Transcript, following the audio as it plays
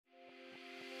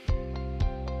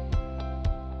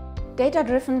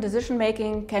Data-driven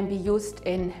decision-making can be used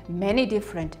in many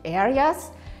different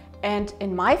areas, and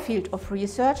in my field of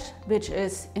research, which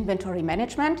is inventory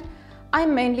management,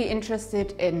 I'm mainly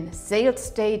interested in sales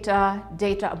data,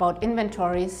 data about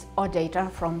inventories, or data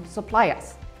from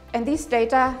suppliers. And these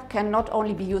data can not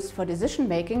only be used for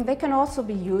decision-making, they can also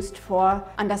be used for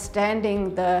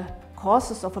understanding the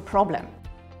causes of a problem.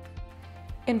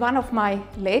 In one of my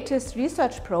latest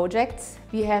research projects,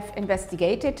 we have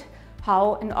investigated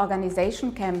how an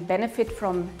organization can benefit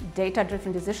from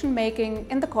data-driven decision-making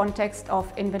in the context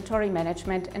of inventory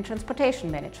management and transportation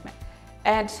management.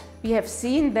 And we have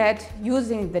seen that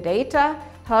using the data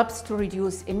helps to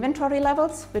reduce inventory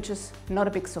levels, which is not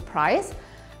a big surprise.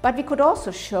 But we could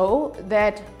also show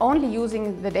that only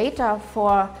using the data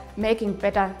for making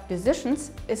better decisions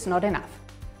is not enough.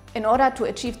 In order to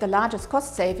achieve the largest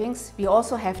cost savings, we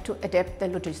also have to adapt the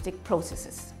logistic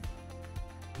processes.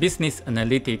 Business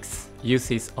analytics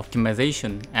uses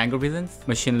optimization algorithms,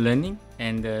 machine learning,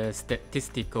 and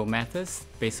statistical methods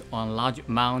based on large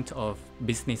amount of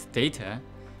business data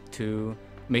to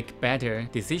make better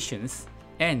decisions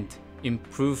and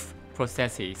improve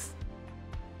processes.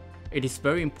 It is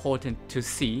very important to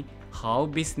see how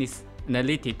business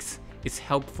analytics is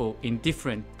helpful in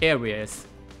different areas.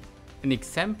 An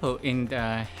example in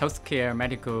the healthcare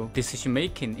medical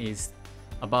decision-making is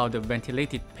about the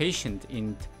ventilated patient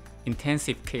in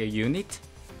intensive care unit.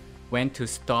 When to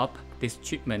stop this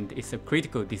treatment is a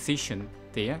critical decision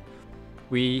there.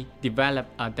 We develop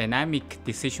a dynamic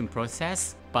decision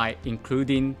process by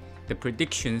including the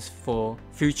predictions for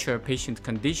future patient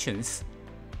conditions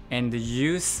and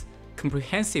use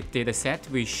comprehensive data set.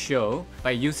 We show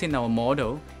by using our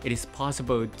model, it is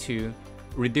possible to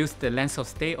reduce the length of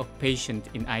stay of patient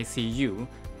in ICU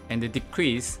and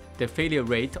decrease the failure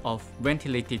rate of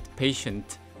ventilated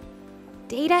patient.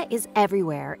 Data is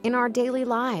everywhere in our daily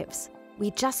lives.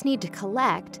 We just need to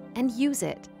collect and use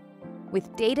it.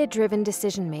 With data-driven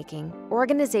decision-making,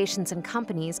 organizations and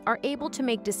companies are able to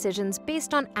make decisions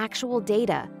based on actual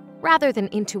data rather than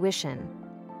intuition.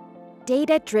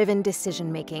 Data-driven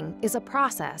decision-making is a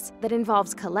process that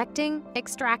involves collecting,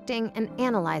 extracting, and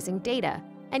analyzing data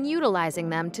and utilizing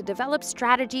them to develop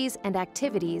strategies and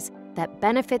activities that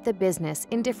benefit the business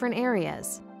in different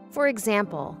areas. For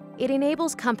example, it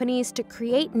enables companies to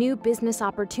create new business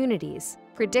opportunities,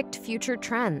 predict future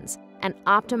trends, and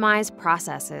optimize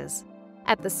processes.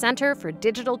 At the Center for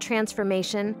Digital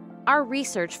Transformation, our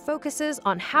research focuses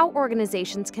on how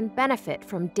organizations can benefit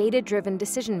from data-driven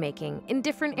decision-making in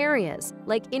different areas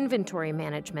like inventory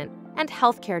management and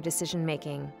healthcare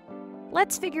decision-making.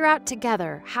 Let's figure out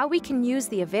together how we can use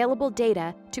the available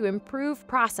data to improve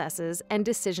processes and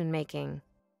decision-making.